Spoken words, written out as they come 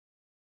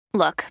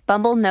Look,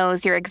 Bumble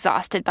knows you're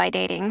exhausted by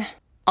dating.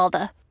 All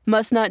the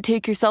must not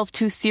take yourself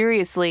too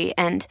seriously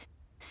and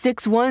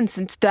 6'1"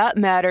 since that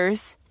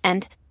matters.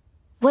 And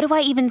what do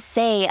I even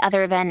say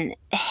other than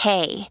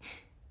hey?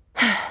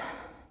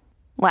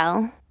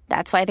 Well,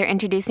 that's why they're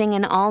introducing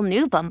an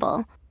all-new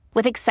Bumble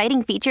with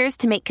exciting features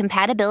to make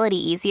compatibility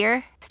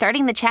easier,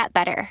 starting the chat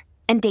better,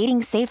 and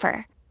dating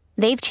safer.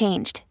 They've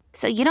changed,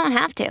 so you don't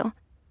have to.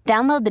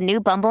 Download the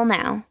new Bumble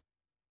now.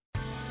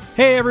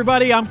 Hey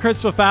everybody, I'm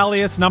Chris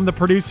Fafalius, and I'm the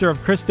producer of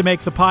Krista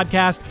Makes a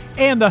Podcast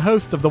and the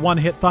host of the One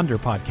Hit Thunder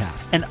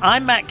podcast. And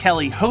I'm Matt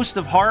Kelly, host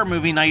of Horror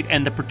Movie Night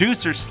and the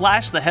producer /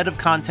 the head of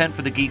content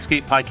for the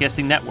Geekscape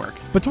Podcasting Network.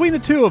 Between the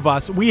two of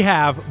us, we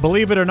have,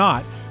 believe it or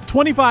not,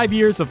 25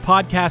 years of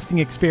podcasting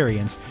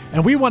experience,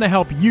 and we want to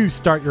help you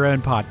start your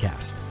own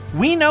podcast.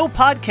 We know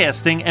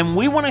podcasting, and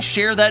we want to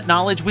share that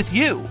knowledge with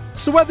you.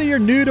 So whether you're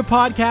new to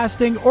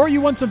podcasting or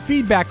you want some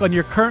feedback on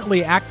your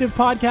currently active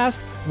podcast,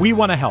 we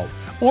want to help.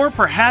 Or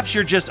perhaps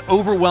you're just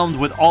overwhelmed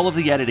with all of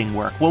the editing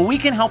work. Well, we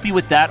can help you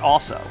with that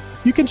also.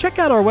 You can check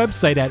out our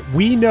website at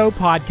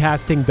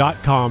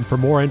weknowpodcasting.com for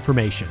more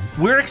information.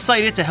 We're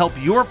excited to help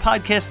your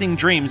podcasting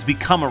dreams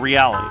become a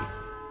reality.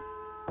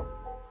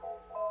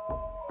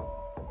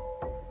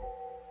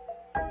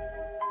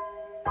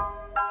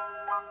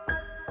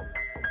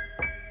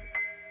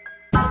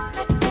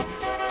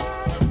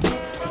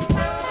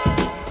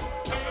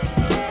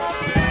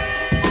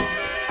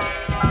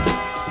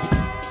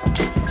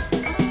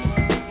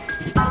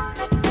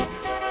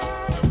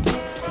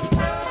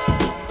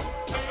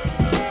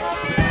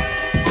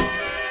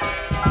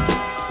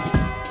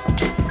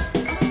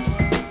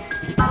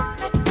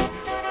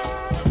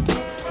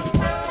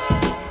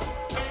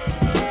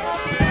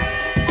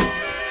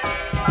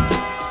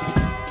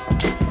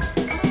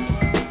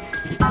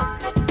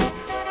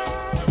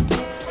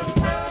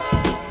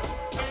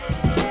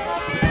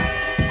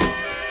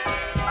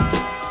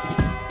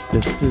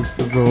 This is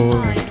the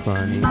Roaring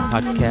Twenties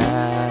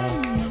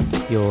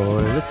podcast.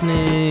 You're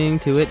listening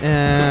to it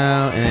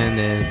now, and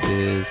this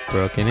is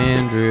Brooke and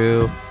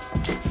Andrew.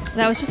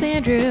 That was just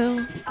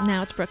Andrew.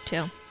 Now it's Brooke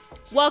too.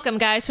 Welcome,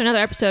 guys, to another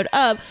episode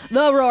of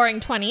The Roaring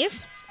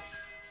Twenties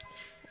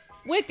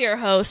with your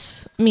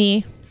hosts,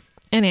 me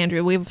and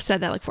Andrew. We've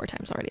said that like 4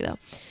 times already, though.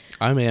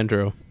 I'm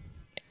Andrew.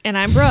 And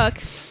I'm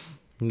Brooke.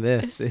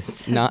 This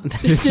is not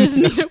the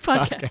Disney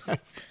podcast.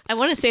 I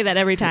want to say that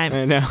every time.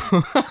 I know.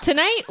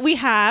 Tonight, we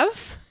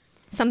have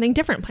something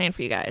different planned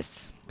for you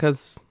guys.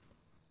 Because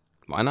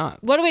why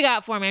not? What do we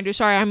got for him, Andrew?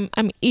 Sorry,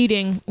 I'm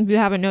eating, if you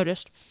haven't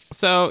noticed.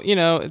 So,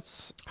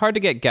 it's hard to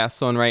get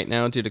guests on right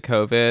now due to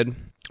COVID.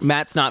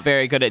 Matt's not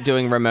very good at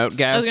doing remote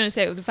guests. I was going to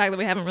say, the fact that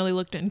we haven't really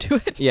looked into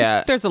it.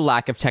 Yeah, there's a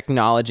lack of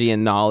technology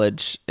and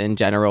knowledge in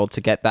general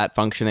to get that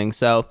functioning.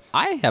 So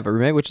I have a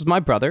roommate, which is my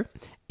brother,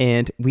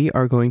 and we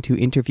are going to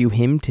interview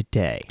him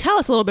today. Tell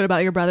us a little bit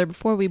about your brother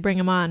before we bring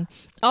him on.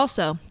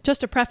 Also,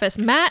 just to preface,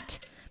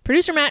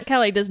 producer Matt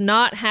Kelly does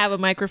not have a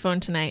microphone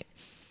tonight.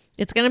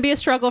 It's going to be a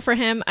struggle for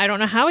him. I don't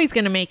know how he's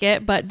going to make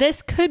it, but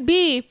this could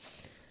be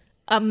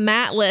a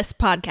Matt-less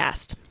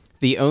podcast.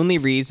 The only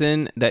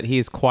reason that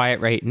he's quiet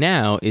right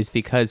now is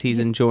because he's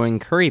enjoying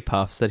curry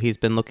puffs that he's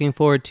been looking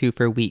forward to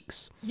for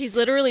weeks. He's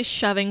literally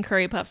shoving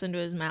curry puffs into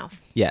his mouth.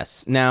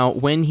 Yes. Now,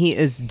 when he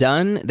is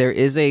done, there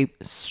is a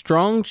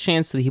strong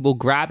chance that he will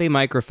grab a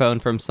microphone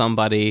from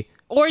somebody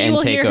or you and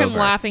will take hear him over.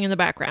 laughing in the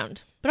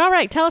background. But all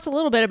right, tell us a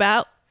little bit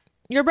about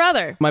your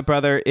brother. My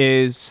brother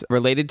is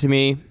related to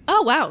me.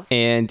 Oh, wow.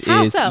 And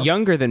How is so?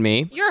 younger than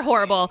me. You're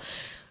horrible.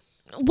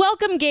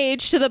 Welcome,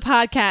 Gage, to the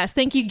podcast.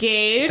 Thank you,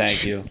 Gage.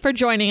 Thank you. For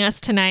joining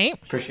us tonight.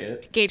 Appreciate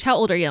it. Gage, how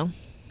old are you?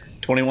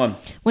 21.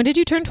 When did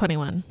you turn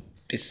 21?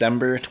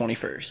 December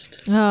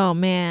 21st. Oh,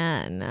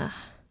 man.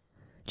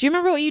 Do you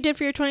remember what you did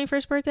for your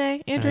 21st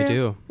birthday, Andrew? I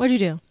do. What'd you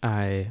do?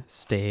 I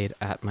stayed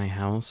at my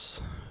house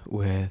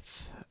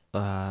with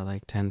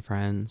like 10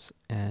 friends,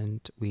 and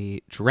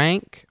we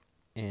drank,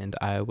 and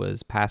I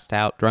was passed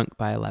out drunk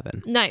by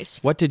 11. Nice.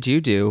 What did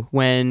you do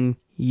when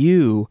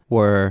you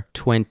were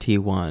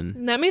 21?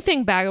 Let me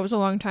think back. It was a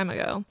long time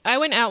ago. I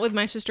went out with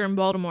my sister in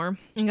Baltimore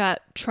and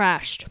got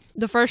trashed.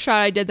 The first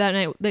shot I did that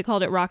night, they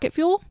called it rocket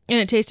fuel, and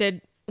it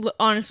tasted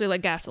honestly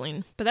like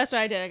gasoline. But that's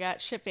what I did. I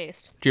got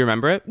shit-faced. Do you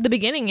remember it? The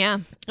beginning, yeah.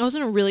 I was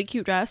in a really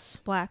cute dress,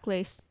 black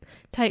lace,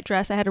 tight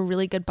dress. I had a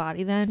really good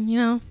body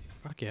then,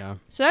 Fuck yeah.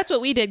 So that's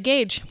what we did.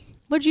 Gage,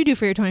 what did you do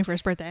for your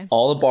 21st birthday?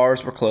 All the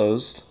bars were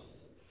closed.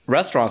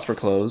 Restaurants were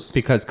closed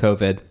Because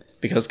COVID.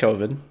 because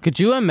COVID. Could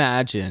you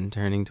imagine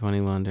turning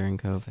 21 during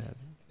COVID?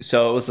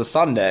 So it was a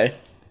Sunday.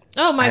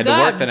 Oh my I had God.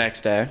 to work the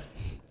next day.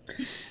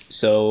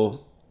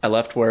 So I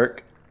left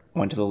work,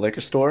 went to the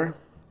liquor store,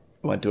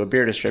 went to a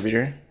beer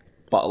distributor,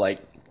 bought like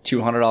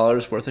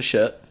 $200 worth of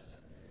shit,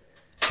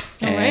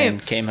 and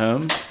right. came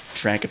home,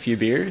 drank a few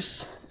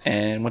beers,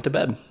 and went to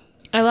bed.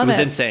 I love it. It was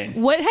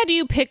insane. What had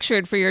you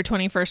pictured for your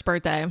 21st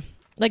birthday?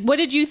 Like, what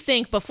did you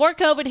think before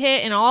COVID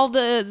hit and all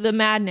the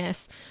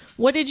madness?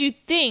 What did you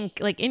think,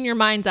 like, in your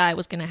mind's eye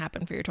was going to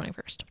happen for your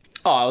 21st?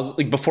 Oh, I was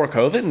like before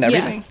COVID and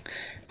everything.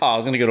 Oh, I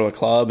was going to go to a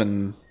club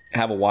and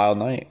have a wild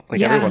night.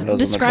 Like everyone does.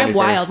 Describe on the 21st.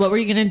 wild. What were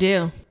you gonna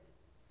do?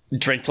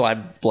 Drink till I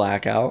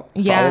black out.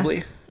 Yeah.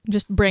 Probably.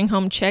 Just bring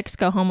home chicks,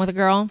 go home with a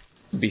girl.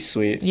 Be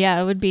sweet.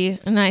 Yeah, it would be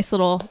a nice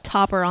little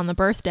topper on the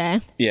birthday.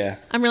 Yeah.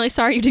 I'm really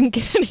sorry you didn't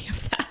get any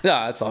of that.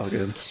 No, it's all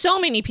good. So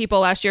many people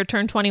last year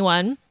turned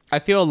 21. I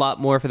feel a lot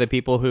more for the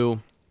people who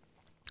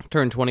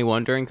turned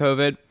 21 during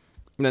COVID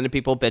than the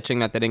people bitching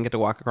that they didn't get to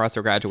walk across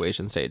their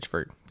graduation stage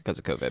because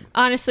of COVID.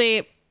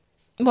 Honestly,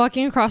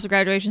 walking across the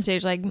graduation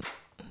stage, like,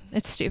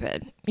 it's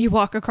stupid. You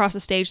walk across the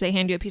stage, they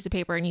hand you a piece of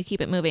paper, and you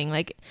keep it moving.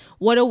 Like,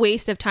 what a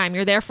waste of time.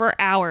 You're there for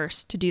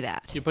hours to do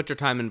that. You put your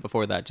time in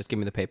before that. Just give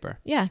me the paper.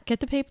 Yeah,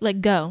 get the paper.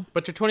 Like, go.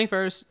 But your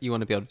 21st, you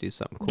want to be able to do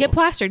something cool. Get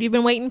plastered. You've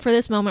been waiting for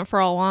this moment for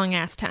a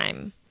long-ass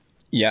time.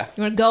 Yeah.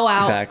 You want to go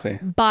out, Exactly.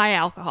 buy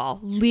alcohol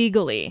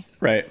legally.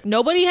 Right.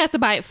 Nobody has to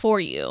buy it for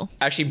you.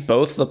 Actually,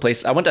 both the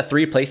places. I went to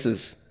 3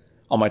 places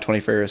on my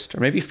 21st, or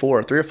maybe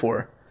 4, 3 or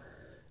 4,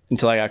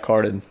 until I got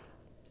carded.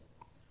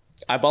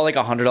 I bought like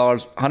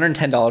 $100,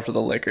 $110 worth of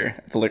liquor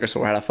at the liquor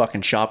store. I had a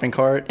fucking shopping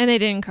cart. And they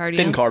didn't card you.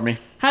 Didn't card me.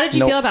 How did you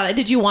Nope. feel about it?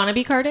 Did you want to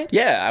be carded?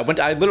 Yeah,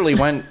 I literally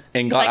went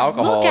and got like,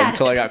 alcohol look at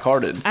until it. I got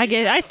carded.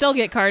 I still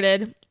get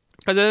carded.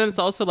 But then it's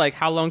also like,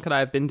 how long could I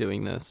have been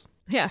doing this?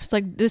 Yeah, it's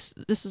like this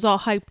is all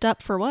hyped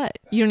up for what?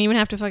 You don't even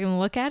have to fucking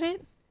look at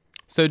it?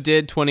 So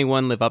did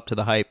 21 live up to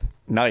the hype?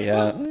 Not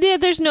yet. Yeah,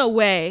 there's no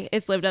way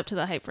it's lived up to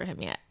the hype for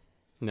him yet.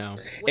 No.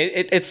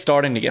 It's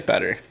starting to get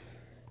better.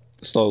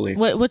 Slowly.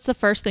 What's the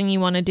first thing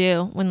you want to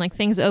do when like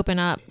things open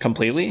up?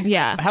 Completely?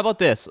 Yeah. How about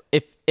this?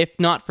 If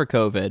not for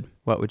COVID,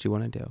 what would you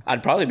want to do?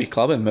 I'd probably be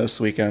clubbing most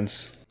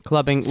weekends.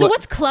 Clubbing. So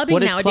what's clubbing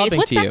what is nowadays? clubbing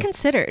What's to that you?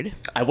 considered?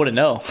 I wouldn't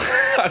know.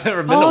 I've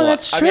never been to Oh, one.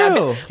 that's I true. mean, I've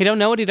been- You don't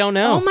know what you don't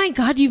know. Oh my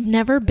god, you've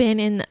never been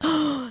in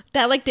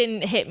that like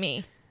didn't hit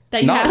me.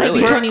 That you Not have to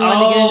really. be 21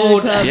 to get into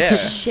the club. yeah.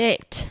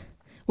 Shit.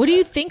 What do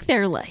you think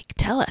they're like?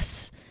 Tell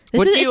us.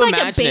 What do you it's like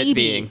a imagine it baby.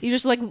 being? You're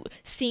just like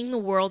seeing the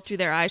world through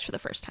their eyes for the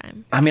first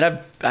time. I mean,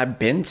 I've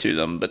been to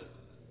them, but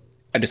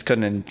I just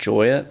couldn't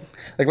enjoy it.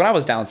 Like when I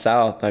was down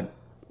south, I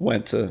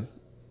went to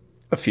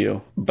a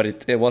few, but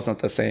it wasn't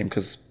the same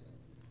because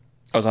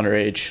I was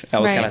underage. I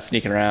was Right. kind of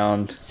sneaking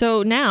around.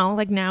 So now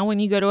when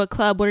you go to a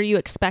club, what are you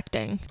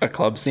expecting? A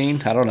club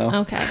scene? I don't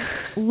know.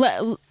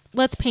 Okay.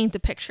 Let's paint the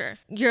picture.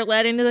 You're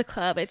led into the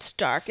club. It's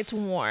dark. It's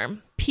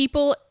warm.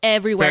 People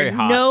everywhere. Very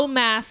hot. No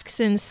masks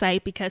in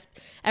sight because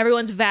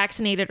everyone's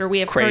vaccinated or we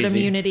have herd Crazy.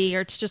 immunity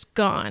or it's just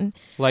gone.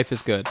 Life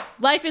is good.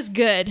 Life is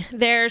good.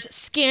 There's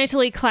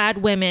scantily clad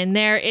women.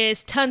 There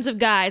is tons of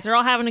guys. They're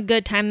all having a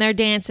good time. They're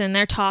dancing.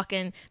 They're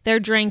talking. They're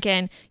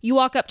drinking. You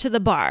walk up to the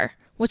bar.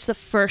 What's the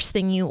first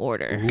thing you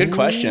order? Good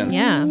question.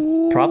 Yeah.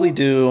 Probably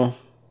do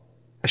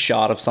a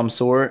shot of some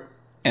sort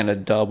and a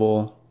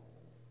double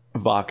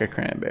vodka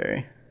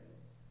cranberry.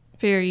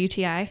 For your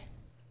UTI?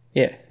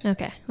 Yeah.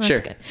 Okay. That's Sure.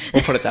 good.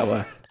 We'll put it that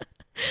way.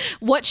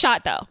 What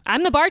shot, though?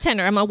 I'm the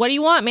bartender. I'm like, what do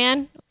you want,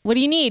 man? What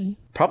do you need?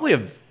 Probably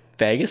a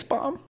Vegas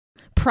bomb.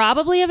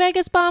 Probably a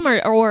Vegas bomb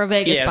or a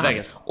Vegas Yeah, bomb.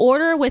 Vegas bomb.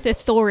 Order with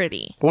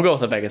authority. We'll go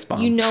with a Vegas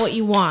bomb. You know what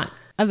you want.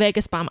 A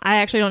Vegas bomb. I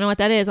actually don't know what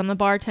that is. I'm the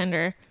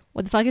bartender.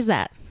 What the fuck is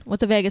that?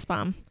 What's a Vegas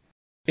bomb?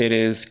 It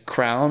is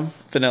Crown,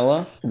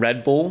 vanilla,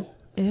 Red Bull,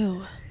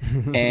 Ew.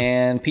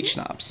 and peach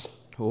schnapps.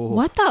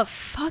 What the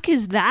fuck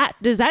is that?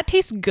 Does that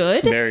taste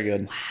good? Very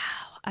good.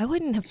 I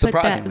wouldn't have put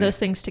Surprisingly. those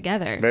things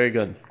together. Very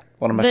good.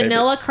 One of my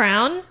Vanilla favorites.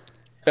 Crown?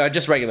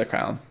 Just regular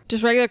Crown.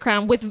 Just regular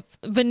Crown with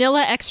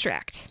vanilla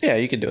extract. Yeah,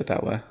 you could do it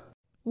that way.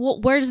 Well,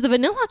 where does the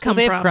vanilla come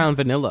They from? have Crown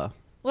Vanilla.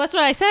 Well, that's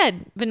what I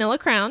said. Vanilla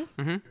Crown.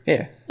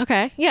 Yeah.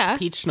 Okay, yeah.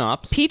 Peach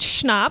schnapps. Peach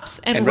schnapps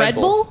and, And Red Red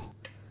Bull. Bull.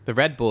 The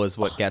Red Bull is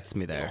what gets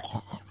me there.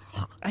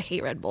 I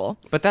hate Red Bull.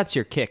 But that's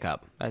your kick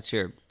up. That's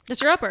your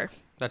That's your upper.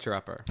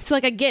 upper. So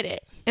like I get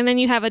it. And then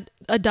you have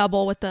a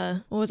double with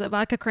the, what was it,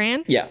 vodka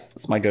cran? Yeah,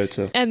 that's my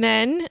go-to. And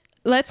then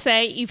let's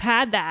say you've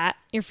had that,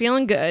 you're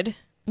feeling good.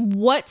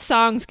 What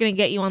song's gonna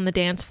get you on the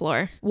dance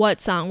floor?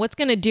 What song? What's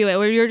gonna do it?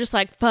 Where you're just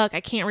like, fuck,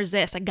 I can't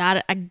resist. I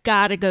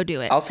gotta go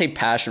do it. I'll say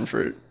Passion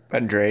Fruit by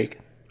Drake.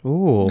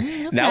 Ooh.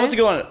 That was a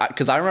good one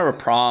because I remember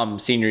prom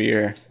senior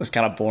year. It was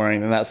kind of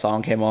boring. Then that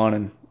song came on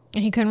and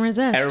And he couldn't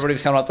resist. everybody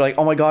was coming up. They're like,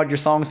 "Oh my god, your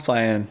song's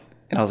playing!"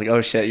 And I was like,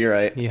 "Oh shit, you're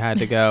right. You had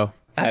to go.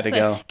 I had to So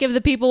go." give the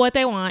people what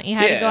they want. You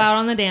had to Yeah. go out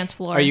on the dance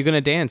floor. Are you going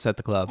to dance at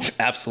the club?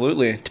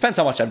 Absolutely. Depends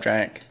how much I've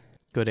drank.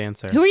 Good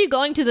answer. Who are you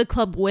going to the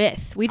club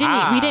with? We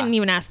didn't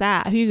even ask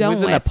that. Who are you going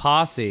Who's in a with?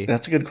 posse?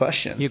 That's a good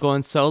question. You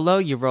going solo?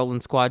 You rolling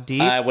squad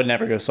deep? I would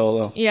never go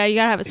solo. Yeah, you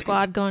gotta have a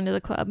squad going to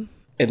the club.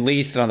 At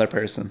least another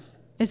person.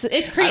 It's I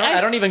crazy.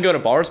 don't even go to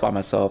bars by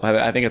myself.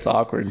 I think it's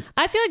awkward.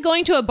 I feel like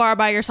going to a bar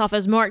by yourself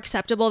is more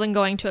acceptable than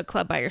going to a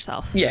club by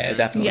yourself. Yeah,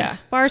 definitely. Yeah,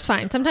 bar's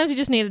fine. Sometimes you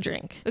just need a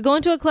drink. But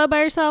going to a club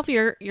by yourself,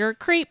 you're a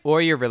creep.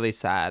 Or you're really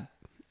sad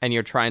and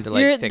you're trying to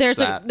like fix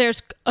that.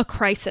 There's a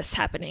crisis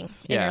happening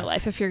in Yeah. your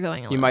life if you're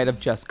going alone. You might have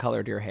just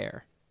colored your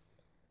hair.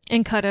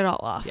 and cut it all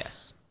off.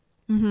 Yes.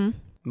 Mm-hmm.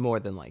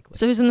 More than likely.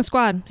 So who's in the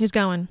squad? Who's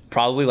going?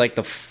 Probably like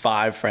the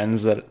 5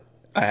 friends that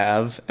I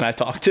have and I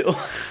talk to.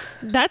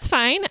 That's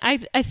fine. I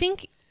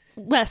think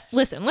let's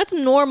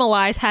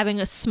normalize having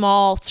a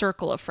small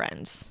circle of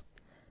friends.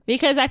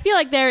 Because I feel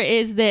like there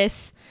is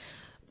this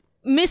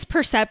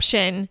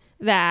misperception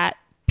that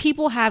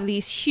people have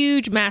these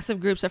huge, massive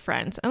groups of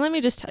friends. And let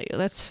me just tell you,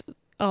 that's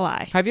a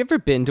lie. Have you ever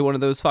been to one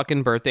of those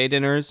fucking birthday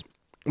dinners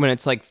when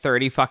it's like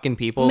 30 fucking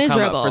people come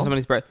Miserable. up for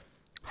somebody's birthday?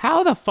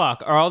 How the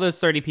fuck are all those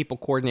 30 people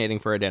coordinating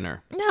for a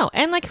dinner? No,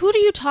 and like, who do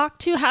you talk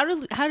to? How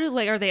do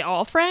like, are they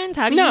all friends?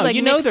 How do you like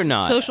you know mix they're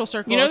not. social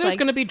circles? You know there's like,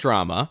 going to be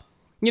drama.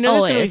 You know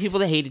there's going to Always. be people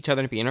that hate each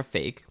other and being are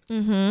fake.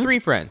 3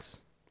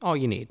 friends, all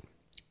you need.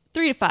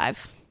 3 to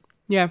 5.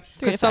 Yeah, 3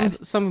 because to 5.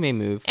 some may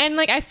move. And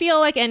like, I feel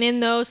like, and in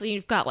those,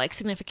 you've got like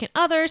significant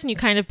others, and you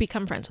kind of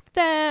become friends with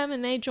them,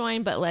 and they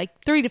join. But like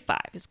 3 to 5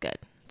 is good.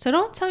 So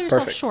don't sell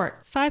yourself Perfect. short.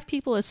 5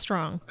 people is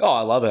strong. Oh,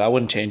 I love it. I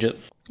wouldn't change it.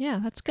 Yeah,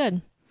 that's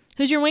good.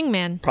 Who's your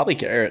wingman? Probably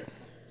Garrett.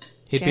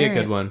 He'd be a Garrett.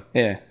 good one.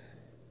 Yeah.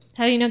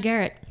 How do you know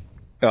Garrett?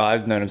 Oh,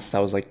 I've known him since I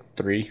was like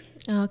 3.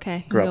 Oh,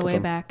 okay. Grew You up go with way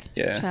him. back.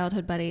 Yeah.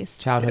 Childhood buddies.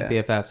 Childhood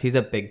Yeah. BFFs. He's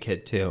a big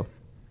kid too.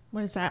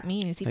 What does that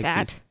mean? Is he Like,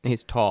 fat?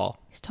 He's tall.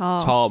 He's tall.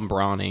 He's tall and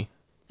brawny.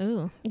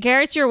 Ooh.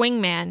 Garrett's your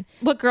wingman.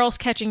 What girl's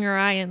catching your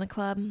eye in the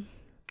club?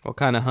 What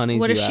kind of honey's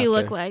What you does she after?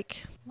 look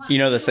like? You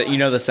know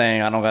the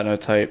saying, I don't got no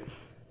type.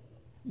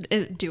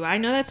 Do I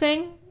know that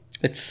saying?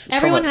 It's from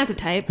Everyone a- has a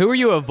type. Who are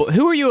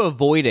you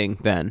avoiding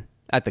then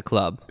at the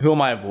club? Who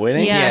am I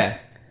avoiding? Yeah.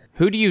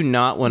 Who do you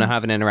not want to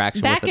have an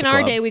interaction Back with in at the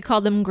our club? day, we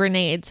called them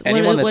grenades.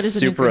 Anyone what that's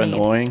is a new super grenade?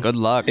 annoying Good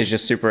luck. is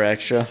just super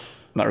extra.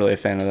 Not really a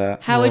fan of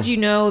that. How would you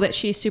know that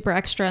she's super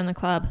extra in the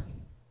club?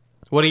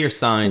 What are your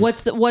signs?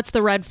 What's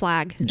the red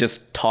flag?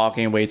 Just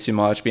talking way too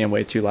much, being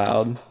way too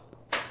loud.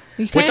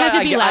 You kind of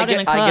have to be loud in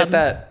a club. I get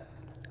that.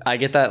 I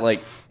get that,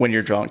 like, when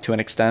you're drunk to an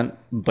extent,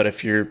 but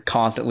if you're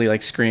constantly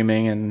like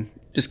screaming and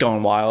just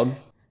going wild,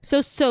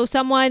 So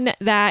someone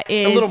that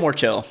is a little more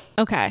chill.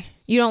 okay.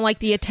 You don't like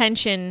the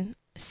attention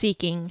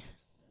seeking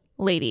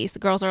ladies. The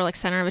girls are like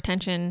center of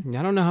attention.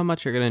 I don't know how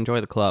much you're going to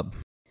enjoy the club.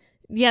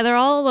 Yeah, they're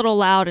all a little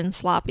loud and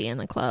sloppy in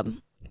the club.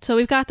 So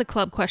we've got the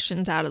club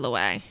questions out of the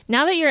way.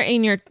 Now that you're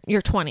in your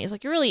 20s,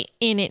 like you're really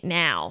in it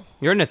now.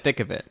 You're in the thick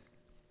of it.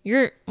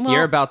 You're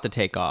About to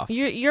take off.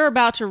 You're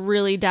about to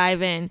really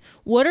dive in.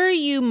 What are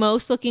you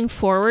most looking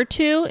forward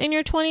to in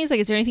your 20s?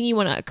 Like, is there anything you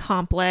want to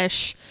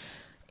accomplish?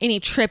 Any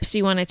trips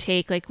you want to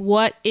take? Like,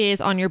 what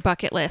is on your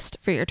bucket list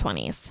for your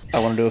 20s? I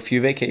want to do a few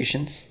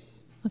vacations.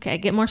 Okay,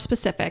 get more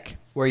specific.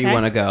 Where you Okay?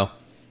 want to go.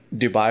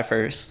 Dubai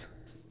first.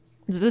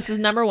 This is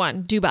number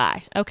 1,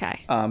 Dubai.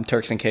 Okay.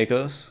 Turks and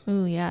Caicos.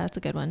 Ooh, yeah, that's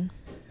a good one.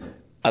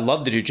 I'd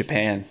love to do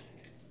Japan.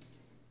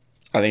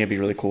 I think it'd be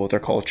really cool with their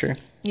culture.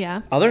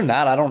 Yeah. Other than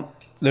that,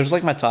 there's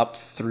like my top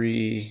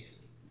 3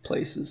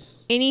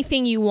 places.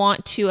 Anything you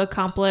want to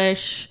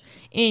accomplish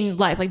in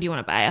life? Like, do you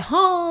want to buy a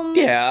home?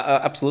 Yeah,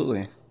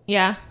 absolutely.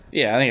 Yeah.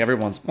 Yeah, I think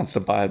everyone wants to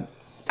buy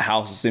a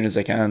house as soon as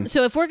they can.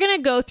 So if we're going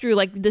to go through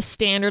like the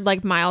standard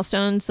like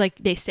milestones, like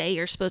they say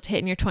you're supposed to hit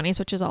in your 20s,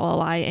 which is all a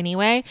lie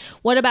anyway.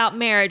 What about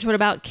marriage? What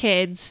about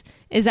kids?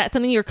 Is that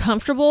something you're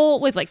comfortable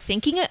with, like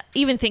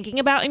even thinking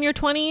about in your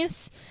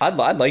 20s? I'd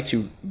like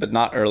to, but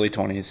not early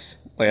 20s.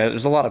 Like,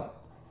 there's a lot of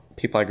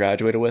people I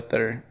graduated with that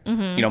are,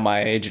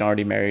 my age and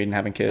already married and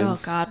having kids.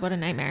 Oh God, what a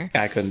nightmare.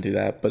 I couldn't do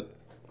that, but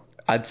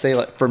I'd say,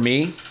 like, for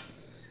me,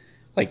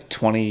 like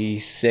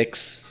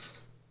 26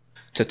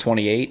 to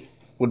 28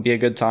 would be a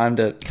good time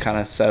to kind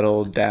of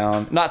settle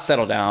down. Not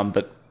settle down,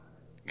 but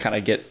kind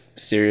of get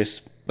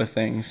serious with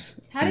things.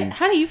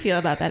 How do you feel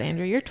about that,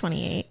 Andrew? You're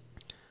 28,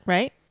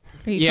 right?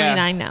 Are you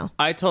 29 now?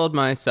 I told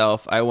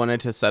myself I wanted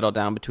to settle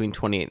down between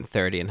 28 and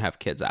 30 and have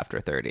kids after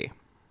 30.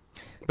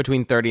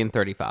 Between 30 and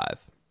 35.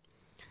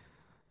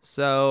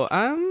 So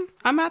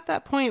I'm at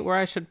that point where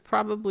I should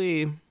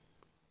probably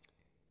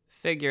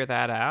figure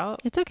that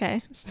out. It's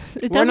okay.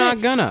 It We're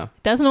not gonna.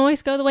 doesn't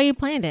always go the way you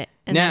planned it,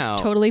 and Now-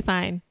 that's totally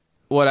fine.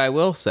 What I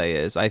will say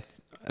is, and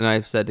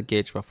I've said to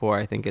Gage before,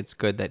 I think it's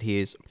good that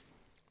he's,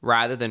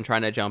 rather than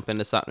trying to jump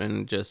into something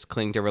and just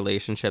cling to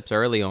relationships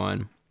early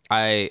on,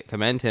 I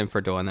commend him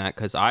for doing that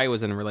because I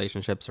was in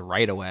relationships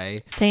right away.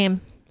 Same.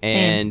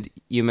 And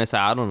you miss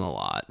out on a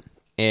lot.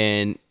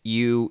 And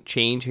you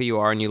change who you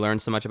are and you learn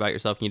so much about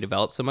yourself and you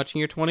develop so much in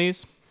your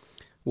 20s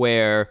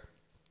where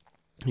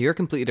you're a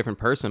completely different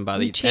person by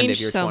the end of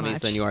change your so 20s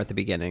much. than you are at the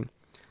beginning.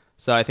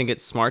 So I think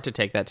it's smart to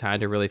take that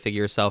time to really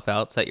figure yourself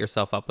out, set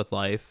yourself up with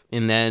life,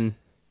 and then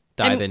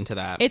dive into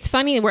that. It's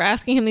funny, we're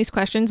asking him these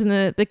questions and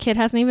the kid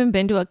hasn't even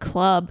been to a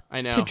club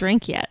I know. to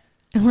drink yet.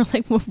 And we're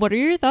like, well, what are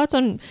your thoughts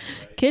on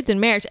kids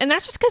and marriage? And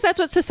that's just because that's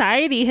what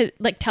society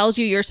tells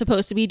you you're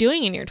supposed to be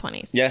doing in your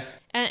 20s. Yeah,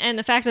 And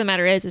the fact of the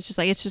matter is, it's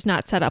just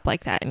not set up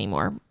like that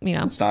anymore. You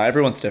know, it's not.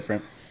 Everyone's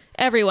different.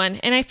 everyone.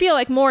 And I feel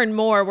like more and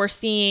more we're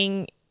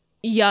seeing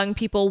young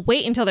people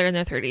wait until they're in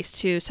their 30s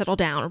to settle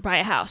down or buy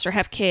a house or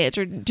have kids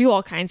or do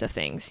all kinds of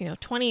things.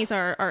 20s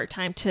are a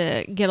time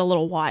to get a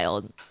little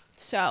wild.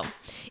 So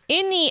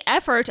in the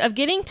effort of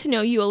getting to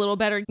know you a little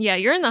better,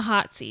 you're in the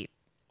hot seat.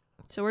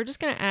 So we're just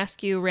going to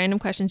ask you random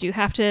questions. You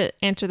have to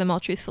answer them all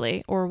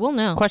truthfully or we'll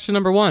know. Question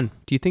number 1.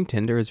 Do you think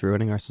Tinder is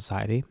ruining our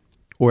society?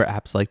 Or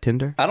apps like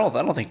Tinder? I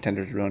don't think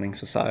Tinder's ruining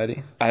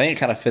society. I think it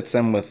kind of fits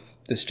in with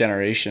this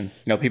generation.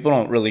 You know, people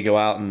don't really go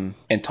out and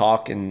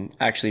talk and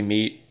actually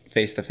meet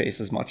face to face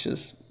as much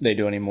as they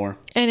do anymore.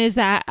 And is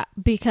that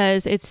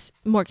because it's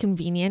more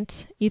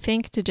convenient, you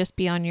think, to just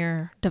be on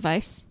your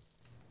device?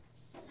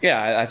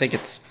 Yeah, I think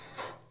it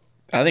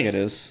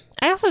is.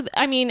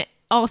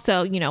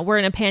 Also, you know, we're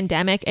in a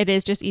pandemic. It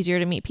is just easier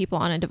to meet people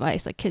on a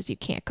device, like, because you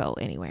can't go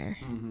anywhere.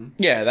 Mm-hmm.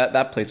 Yeah,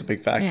 that plays a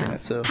big factor in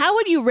it. So, how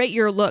would you rate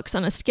your looks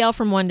on a scale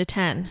from 1 to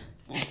 10?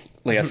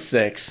 Like a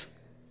 6.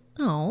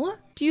 Oh,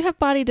 do you have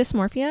body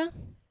dysmorphia?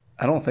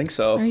 I don't think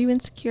so. Are you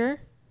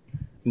insecure?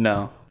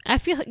 No. I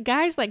feel like,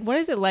 guys, like, what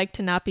is it like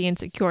to not be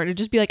insecure? To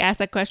just be like, ask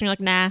that question, you're like,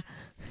 nah.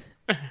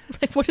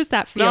 Like, what does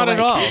that feel like? Not at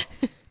all.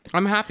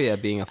 I'm happy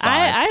at being a 5.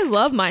 I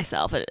love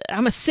myself.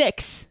 I'm a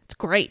 6. It's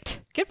great.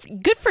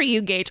 Good for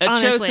you, Gage. It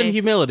honestly. shows some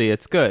humility.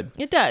 It's good.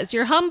 It does.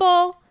 You're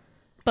humble,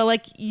 but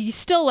like you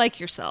still like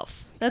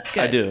yourself. That's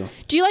good. I do.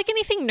 Do you like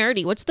anything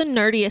nerdy? What's the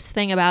nerdiest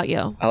thing about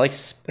you? I like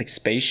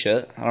space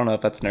shit. I don't know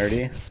if that's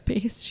nerdy.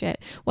 Space shit.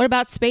 What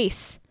about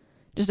space?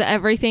 Just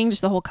everything,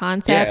 just the whole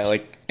concept? Yeah,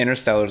 like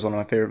Interstellar is one of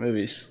my favorite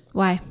movies.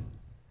 Why?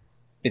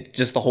 It's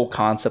just the whole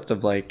concept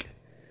of like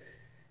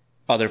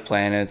other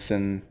planets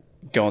and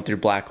going through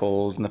black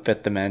holes in the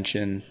 5th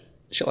dimension,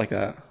 shit like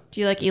that. Do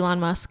you like Elon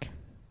Musk?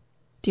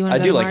 Do you want I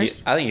to go do to like.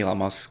 Mars? I think Elon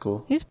Musk is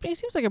cool. He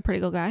seems like a pretty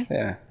cool guy.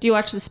 Yeah, Do you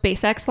watch the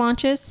SpaceX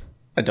launches?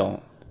 I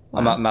don't.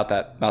 I'm not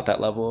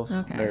that level of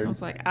Okay. nerd. I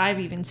was like, I've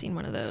even seen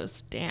one of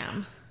those.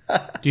 Damn.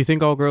 Do you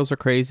think all girls are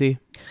crazy?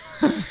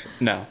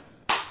 No.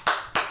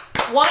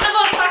 One of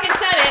them fucking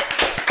said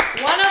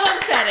it. One of them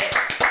said it.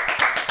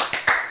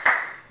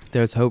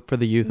 There's hope for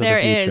the youth There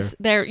of the future. is.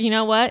 There. You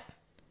know what?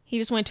 He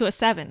just went to a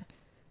 7.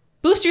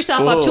 Boost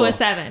yourself up to Whoa. a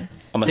 7.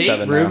 I'm a See,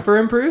 7 room now. for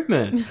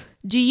improvement.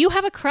 Do you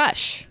have a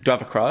crush? Do I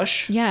have a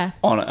crush? Yeah.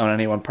 On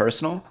anyone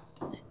personal?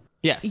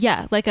 Yes.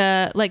 Yeah, like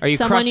Are you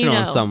someone crushing you know.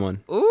 on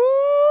someone? Ooh,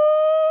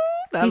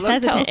 that He's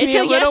hesitant. tells It's me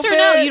a yes little or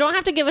no. bit. You don't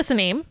have to give us a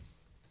name.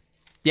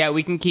 Yeah,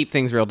 we can keep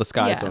things real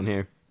disguised Yeah. on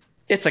here.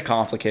 It's a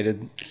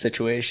complicated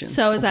situation.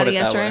 So is We'll that put a it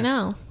yes that or a way.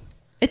 no?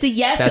 It's a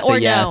yes That's or a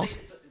yes.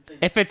 no.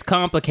 If it's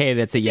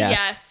complicated, it's a It's a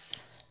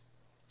yes.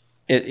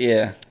 yes.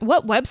 Yeah.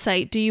 What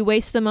website do you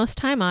waste the most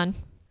time on?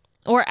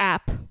 Or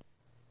app?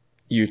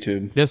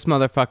 YouTube. This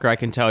motherfucker, I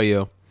can tell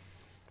you,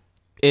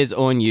 is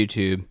on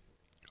YouTube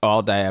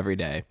all day, every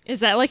day.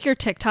 Is that like your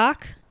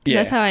TikTok? 'Cause Yeah.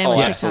 That's how I am Oh, on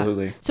TikTok.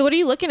 absolutely. So what are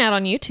you looking at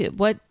on YouTube?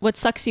 What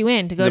sucks you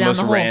in to go The down most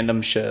the hole?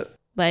 random shit.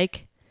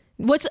 Like,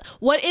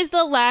 what is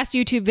the last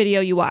YouTube video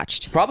you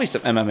watched? Probably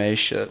some MMA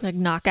shit. Like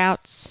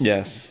knockouts?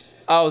 Yes.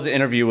 I was an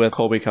interview with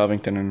Colby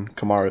Covington and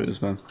Kamaru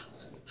Usman.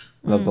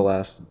 That was the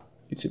last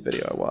YouTube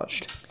video I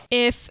watched.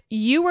 If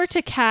you were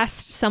to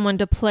cast someone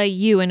to play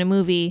you in a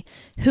movie,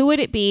 who would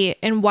it be,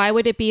 and why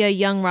would it be a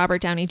young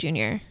Robert Downey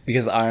Jr.?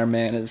 Because Iron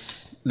Man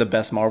is the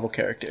best Marvel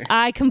character.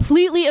 I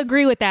completely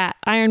agree with that.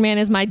 Iron Man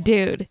is my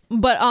dude.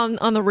 But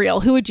on the real,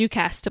 who would you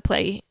cast to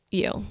play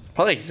you?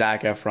 Probably like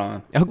Zac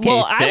Efron. Okay,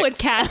 Well, 6. I would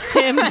cast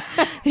him.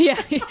 Yeah.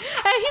 And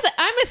he's like,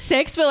 I'm a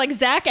 6, but like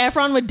Zac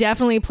Efron would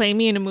definitely play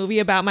me in a movie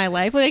about my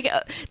life. Like,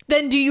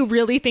 then do you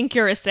really think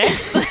you're a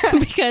 6?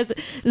 Because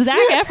Zac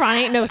Efron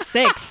ain't no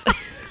 6.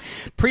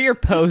 Pre or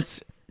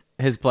post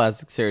his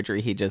plastic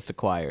surgery he just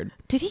acquired.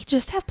 Did he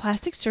just have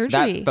plastic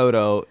surgery? That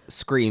photo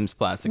screams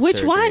plastic Which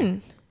surgery.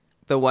 one?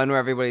 The one where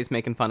everybody's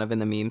making fun of in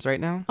the memes right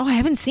now? Oh, I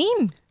haven't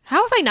seen.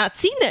 How have I not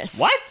seen this?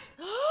 What?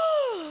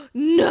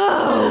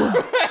 No.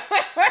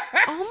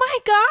 Oh my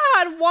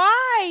God.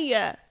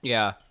 Why?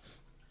 Yeah.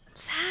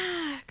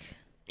 Zach.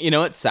 You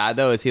know what's sad,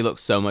 though, is he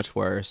looks so much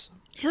worse.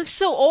 He looks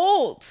so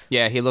old.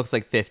 Yeah, he looks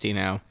like 50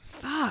 now.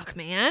 Fuck,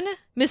 man.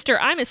 Mr.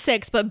 I'm a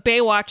 6, but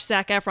Baywatch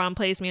Zac Efron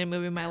plays me in a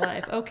movie of my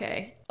life.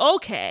 Okay.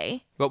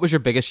 Okay. What was your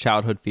biggest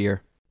childhood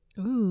fear?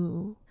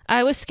 Ooh.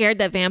 I was scared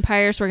that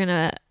vampires were going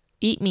to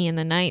eat me in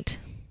the night.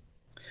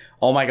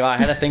 Oh my god,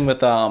 I had a thing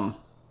with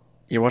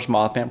you watch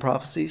Mothman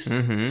Prophecies?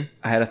 Mm-hmm.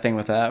 I had a thing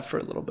with that for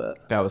a little bit.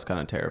 That was kind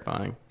of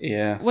terrifying.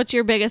 Yeah. What's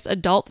your biggest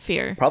adult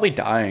fear? Probably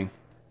dying.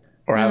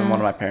 Or having one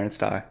of my parents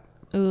die.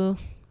 Ooh.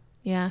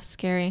 Yeah,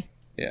 scary.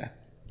 Yeah.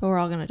 But we're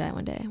all going to die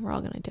one day. We're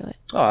all going to do it.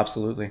 Oh,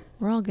 absolutely.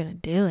 We're all going to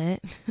do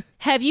it.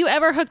 Have you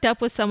ever hooked up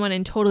with someone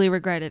and totally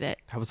regretted it?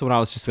 That was what I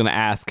was just going to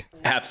ask.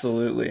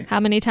 Absolutely. How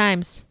many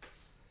times?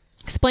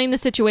 Explain the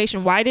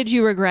situation. Why did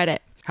you regret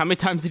it? How many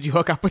times did you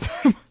hook up with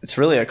him? It's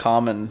really a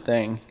common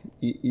thing.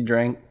 You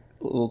drink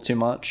a little too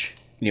much,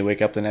 and you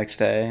wake up the next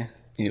day,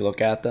 and you look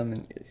at them,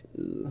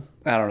 and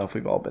I don't know if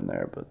we've all been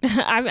there, but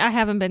I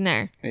haven't been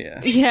there.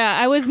 yeah. Yeah,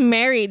 I was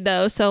married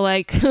though, so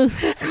like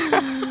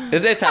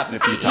It's happened a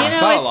few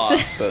times. know, Not a it's-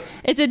 lot, but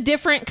it's a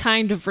different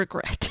kind of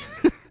regret.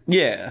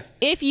 yeah.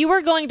 If you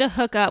were going to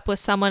hook up with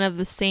someone of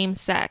the same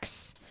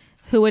sex,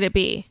 who would it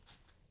be?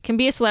 Can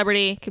be a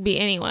celebrity, could be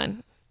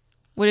anyone.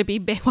 Would it be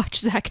Baywatch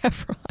Zac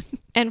Efron?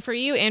 And for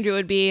you, Andrew, it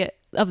would be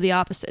of the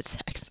opposite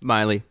sex.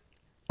 Miley.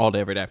 All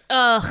day, every day.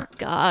 Ugh,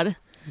 God.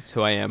 That's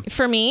who I am.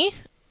 For me,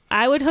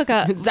 I would hook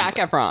up. Zac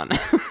Efron.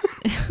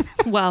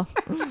 Well,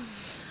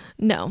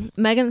 no,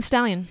 Megan Thee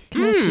Stallion,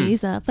 'cause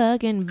she's a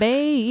fucking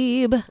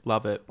babe.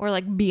 Love it. Or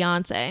like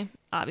Beyonce,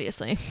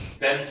 obviously.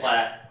 Ben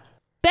Platt.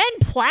 Ben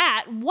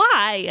Platt?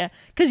 Why?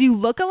 Because you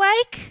look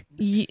alike?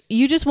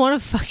 You just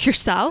want to fuck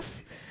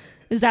yourself?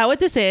 Is that what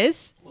this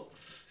is?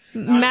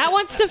 Matt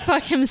wants to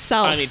fuck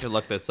himself. I need to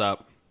look this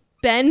up.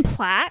 Ben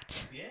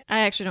Platt? I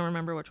actually don't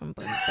remember which one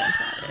Ben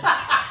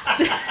Platt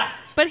is.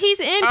 But he's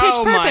in Pitch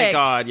Oh Perfect. my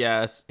god,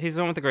 yes. He's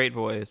the one with the great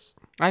voice.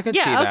 I could see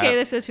that. Yeah, okay,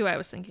 this is who I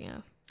was thinking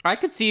of. I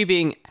could see you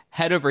being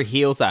head over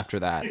heels after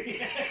that.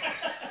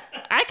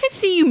 I could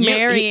see you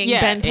marrying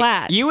Ben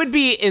Platt. You would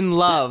be in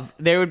love.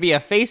 There would be a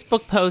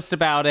Facebook post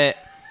about it.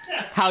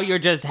 How you're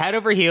just head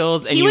over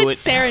heels, and he you would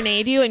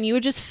serenade you, and you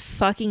would just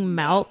fucking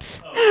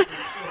melt.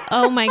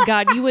 Oh my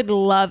god, you would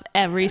love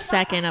every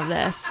second of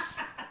this.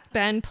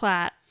 Ben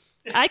Platt.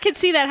 I could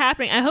see that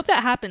happening. I hope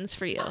that happens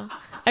for you.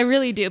 I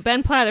really do.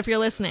 Ben Platt, if you're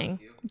listening,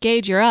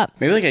 Gage, you're up.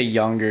 Maybe like a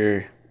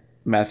younger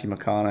Matthew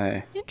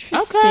McConaughey.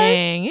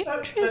 Interesting.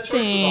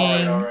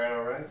 Interesting.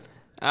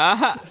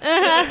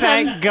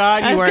 Thank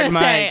God I you was weren't gonna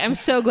say, mic'd. I'm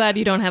so glad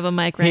you don't have a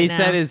mic right He now.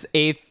 said his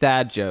 8th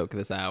dad joke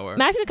this hour.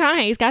 Matthew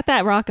McConaughey's got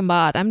that rockin'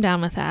 bod. I'm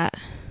down with that.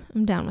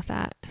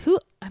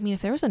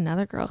 If there was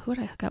another girl, who would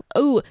I hook up?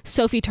 Oh,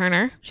 Sophie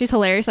Turner. She's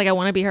hilarious. Like, I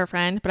want to be her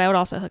friend, but I would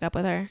also hook up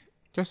with her.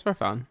 Just for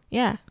fun.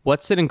 Yeah.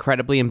 What's an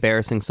incredibly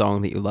embarrassing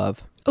song that you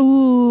love?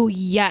 Ooh,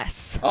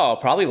 yes. Oh,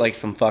 probably like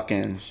some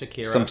fucking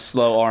Shakira. some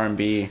slow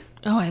R&B.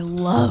 Oh, I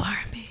love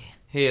R&B.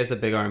 He is a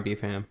big R&B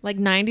fan. Like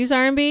 90s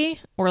R&B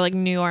or like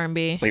new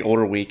R&B? Like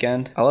older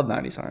Weekend. I love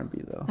 90s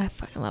R&B though. I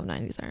fucking love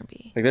 90s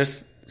R&B. Like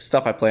there's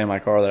stuff I play in my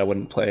car that I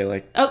wouldn't play,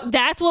 like Oh,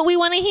 that's what we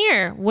want to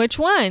hear. Which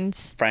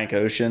ones? Frank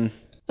Ocean.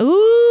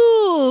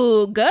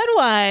 Ooh, good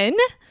one.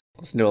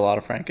 Listen to a lot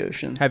of Frank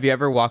Ocean. Have you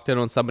ever walked in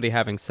on somebody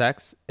having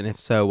sex? And if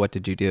so, what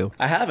did you do?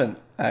 I haven't,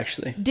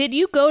 actually. Did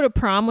you go to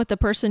prom with the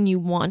person you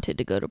wanted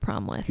to go to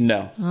prom with?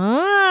 No.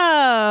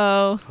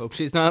 Oh. Hope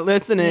she's not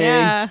listening.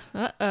 Yeah.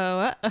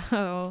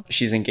 Uh-oh.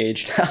 She's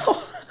engaged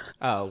now.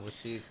 Oh, well,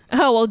 jeez.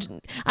 Oh, well,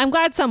 I'm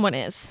glad someone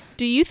is.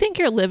 Do you think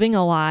you're living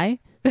a lie?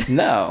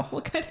 No.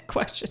 What kind of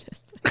question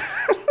is this?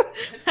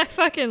 I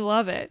fucking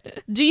love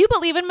it. Do you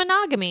believe in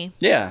monogamy?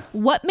 Yeah.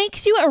 What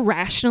makes you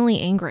irrationally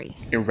angry?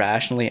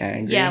 Irrationally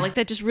angry. Yeah, like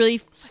that just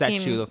really Set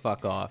fucking you the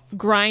fuck off.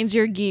 grinds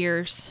your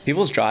gears.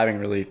 People's driving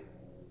really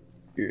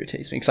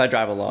irritates me because I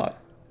drive a lot.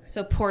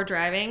 So poor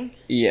driving?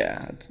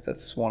 Yeah,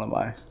 that's one of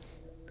my...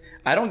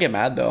 I don't get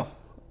mad, though,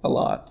 a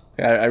lot.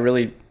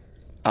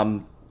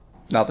 I'm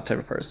not the type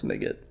of person to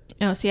get...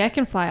 Oh, see, I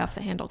can fly off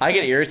the handle. I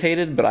get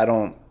irritated, but I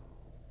don't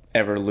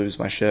ever lose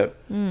my shit.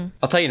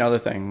 I'll tell you another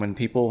thing. When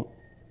people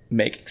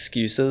make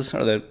excuses,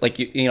 or they're like,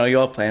 you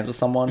have plans with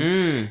someone,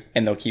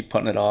 and they'll keep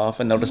putting it off,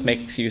 and they'll just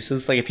make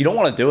excuses. Like, if you don't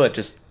want to do it,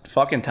 just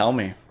fucking tell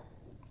me.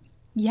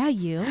 Yeah,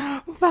 you.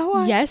 About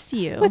what? Yes,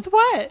 you. With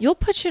what? You'll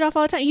put shit off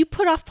all the time. You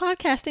put off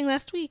podcasting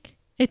last week.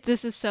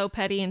 This is so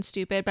petty and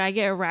stupid, but I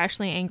get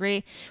irrationally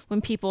angry when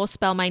people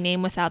spell my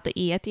name without the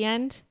E at the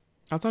end.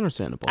 That's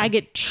understandable. I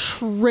get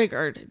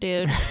triggered,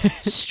 dude.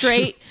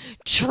 Straight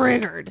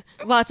triggered.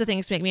 Lots of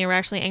things make me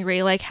irrationally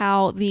angry, like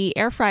how the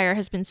air fryer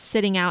has been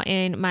sitting out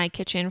in my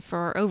kitchen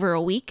for over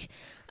a week.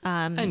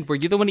 And were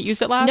you the one that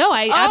used it last? No,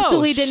 I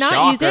absolutely did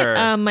not use it.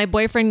 shocker. My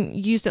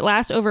boyfriend used it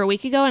last over a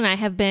week ago, and I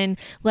have been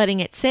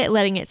letting it sit,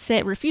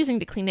 refusing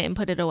to clean it and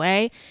put it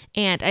away.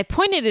 And I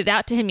pointed it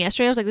out to him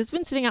yesterday. I was like, this has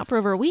been sitting out for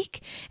over a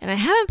week, and I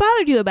haven't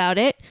bothered you about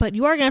it, but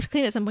you are going to have to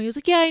clean it at some point. He was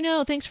like, yeah, I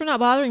know. Thanks for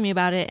not bothering me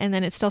about it. And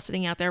then it's still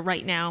sitting out there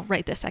right now,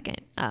 right this second.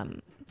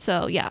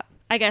 So, yeah,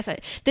 I guess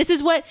this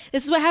is what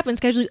happens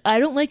casually. I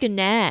don't like a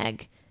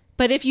nag.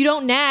 But if you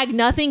don't nag,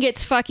 nothing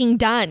gets fucking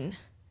done.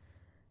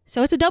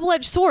 So it's a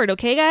double-edged sword,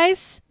 okay,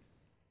 guys?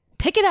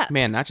 Pick it up.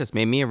 Man, that just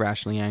made me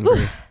irrationally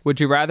angry.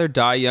 Would you rather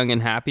die young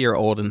and happy or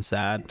old and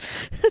sad?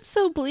 That's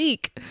so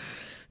bleak.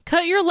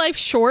 Cut your life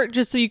short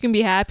just so you can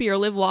be happy, or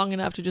live long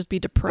enough to just be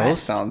Both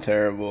depressed. sound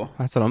terrible.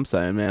 That's what I'm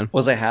saying, man.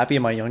 Was I happy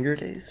in my younger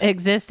days?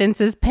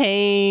 Existence is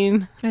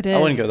pain. It is. I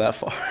wouldn't go that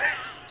far.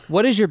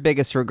 What is your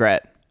biggest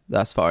regret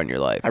thus far in your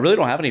life? I really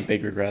don't have any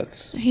big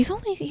regrets. He's a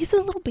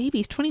little baby.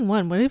 He's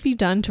 21. What have you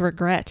done to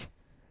regret?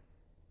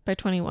 By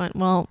 21.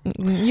 Well,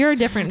 you're a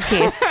different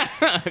case.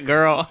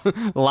 Girl,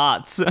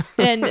 lots.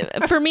 And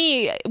for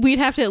me, we'd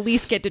have to at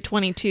least get to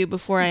 22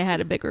 before I had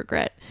a big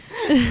regret.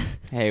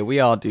 Hey, we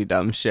all do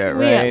dumb shit,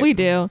 right? Yeah, we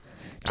do.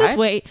 Just I-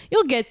 wait.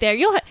 You'll get there.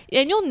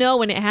 You'll know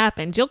when it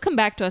happens. You'll come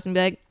back to us and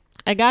be like,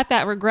 I got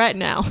that regret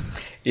now.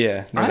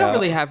 Yeah. no I don't doubt.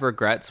 really have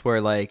regrets where,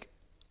 like,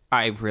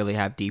 I really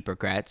have deep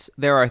regrets.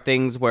 There are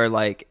things where,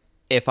 like,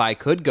 if I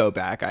could go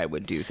back, I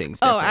would do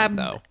things different,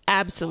 though.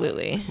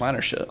 Absolutely. Mine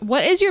are shit.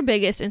 What is your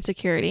biggest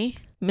insecurity?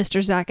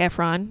 Mr. Zac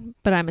Efron,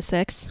 but I'm a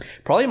 6.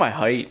 Probably my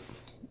height.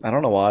 I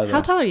don't know why, though. How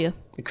tall are you?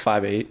 Like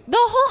 5'8". The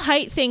whole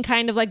height thing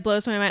kind of like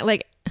blows my mind.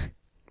 Like,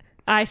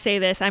 I say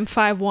this, I'm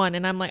 5'1",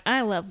 and I'm like, I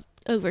love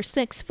over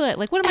 6 foot.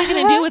 Like, what am I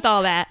going to do with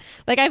all that?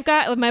 Like, I've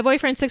got my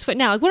boyfriend 6 foot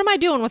now. Like, what am I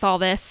doing with all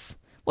this?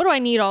 What do I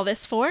need all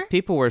this for?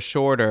 People were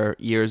shorter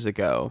years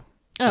ago.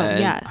 Oh, and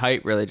yeah.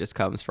 height really just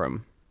comes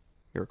from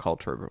your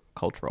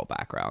cultural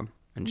background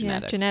and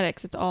genetics. Yeah,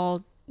 genetics. It's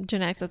all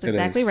genetics. That's It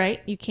exactly is. right.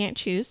 You can't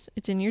choose.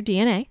 It's in your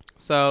DNA.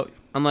 So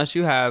unless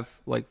you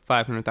have like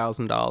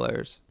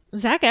 $500,000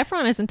 Zac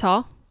Efron isn't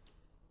tall.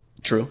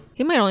 True.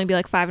 He might only be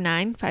like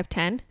 5'9",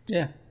 5'10".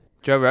 Yeah.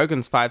 Joe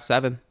Rogan's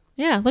 5'7".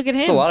 Yeah, look at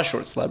him. There's a lot of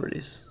short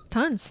celebrities.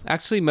 Tons.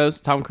 Actually,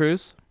 most Tom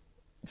Cruise,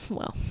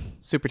 Well,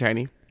 super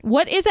tiny.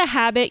 what is a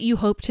habit you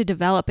hope to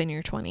develop in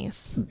your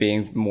 20s?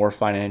 Being more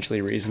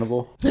financially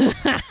reasonable.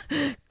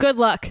 Good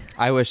luck.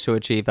 I wish to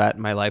achieve that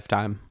in my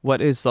lifetime.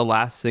 What is the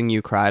last thing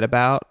you cried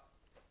about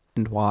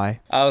and why?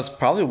 I was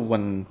probably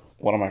when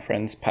one of my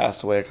friends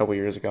passed away a couple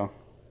years ago.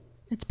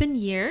 It's been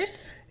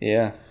years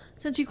Yeah.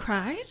 since you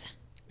cried?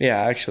 Yeah,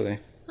 actually.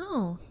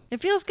 Oh, it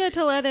feels good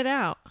to let it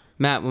out.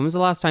 Matt, when was the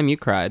last time you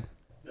cried?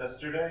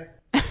 Yesterday?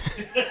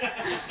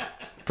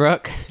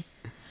 Brooke?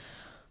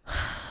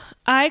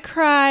 I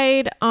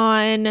cried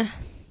on...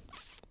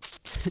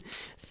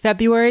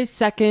 February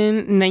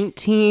 2nd,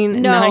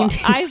 1996.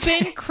 No, I've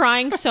been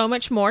crying so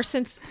much more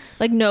since,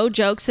 like, no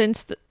joke,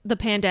 since the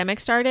pandemic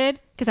started.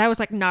 Because I was,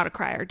 like, not a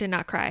crier, did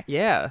not cry.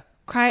 Yeah.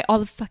 Cry all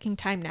the fucking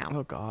time now.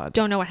 Oh, God.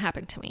 Don't know what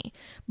happened to me.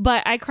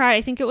 But I cried,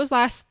 I think it was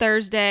last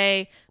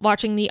Thursday,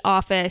 watching The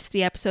Office,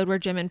 the episode where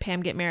Jim and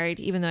Pam get married,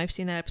 even though I've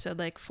seen that episode,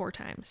 like, 4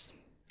 times.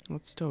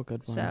 That's still a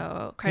good one. So,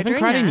 I cried haven't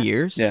during cried in that.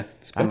 years. Yeah.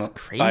 It's been That's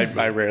crazy.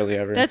 I rarely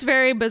ever. That's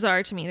very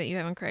bizarre to me that you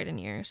haven't cried in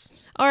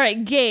years. All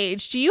right,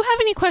 Gage, do you have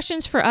any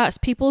questions for us,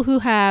 people who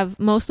have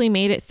mostly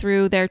made it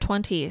through their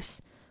 20s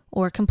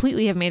or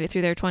completely have made it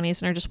through their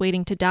 20s and are just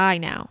waiting to die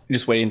now?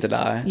 Just waiting to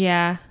die.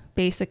 Yeah,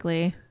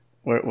 basically.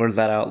 Where does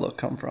that outlook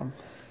come from?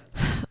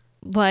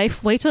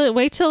 Life, wait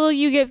till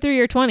you get through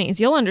your 20s.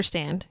 You'll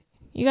understand.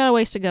 You got a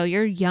ways to go.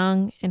 You're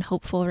young and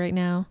hopeful right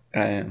now.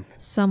 I am.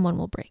 Someone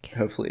will break it.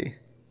 Hopefully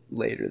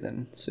later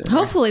than sooner.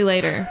 Hopefully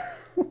later.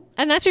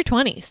 And that's your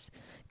 20s.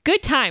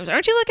 Good times.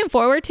 Aren't you looking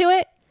forward to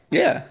it?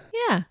 Yeah.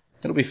 Yeah.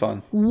 It'll be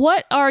fun.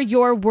 What are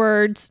your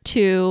words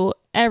to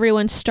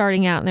everyone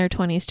starting out in their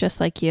 20s just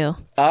like you?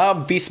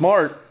 Be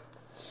smart,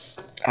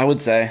 I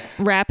would say.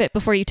 Wrap it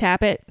before you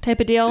tap it type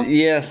of deal?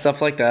 Yeah,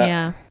 stuff like that.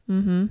 Yeah.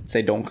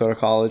 Say don't go to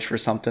college for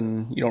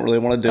something you don't really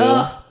want to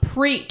do.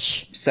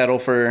 Preach. Settle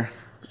for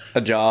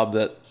a job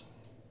that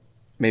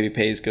maybe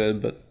pays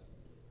good, but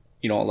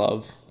you don't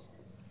love.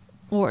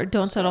 Or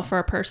don't settle for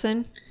a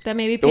person that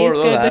maybe Or pays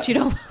good, that. but you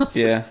don't love.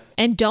 Yeah.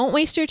 And don't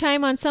waste your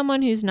time on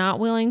someone who's not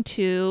willing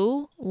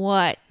to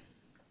what?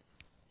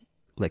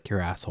 Lick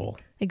your asshole.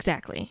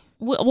 Exactly.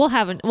 We'll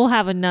have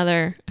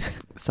another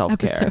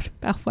Self-care. episode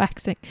about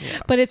waxing,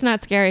 but it's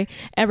not scary.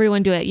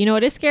 Everyone do it. You know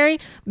what is scary?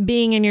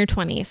 Being in your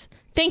 20s.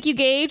 Thank you,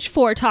 Gage,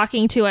 for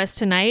talking to us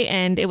tonight,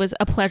 and it was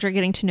a pleasure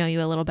getting to know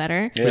you a little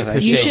better. Yeah, thank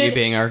Appreciate you. should- you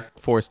being our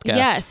forced guest.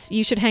 Yes,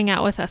 you should hang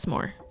out with us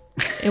more.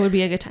 It would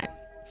be a good time.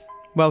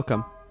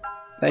 Welcome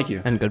Thank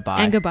you. and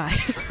goodbye. And goodbye.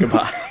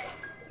 Goodbye.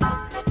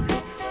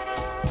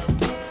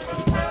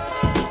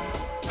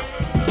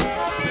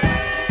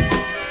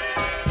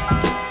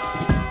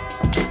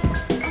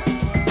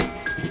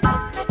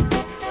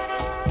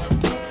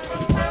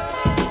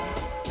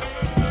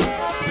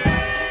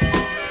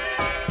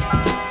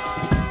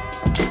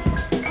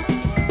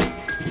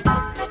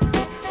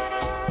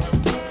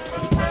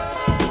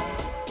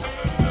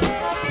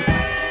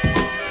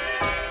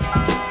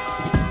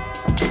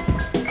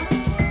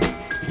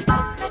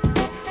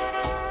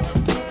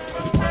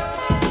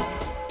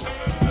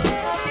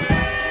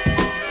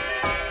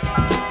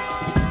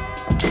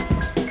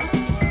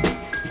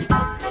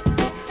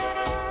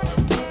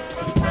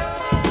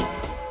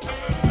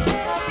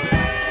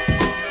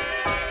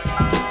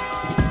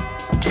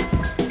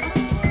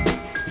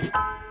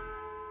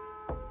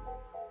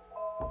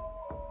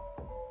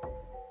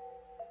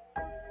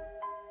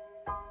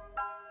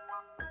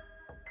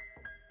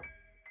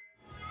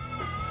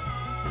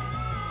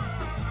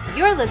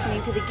 You're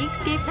listening to the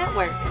Geekscape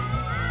Network.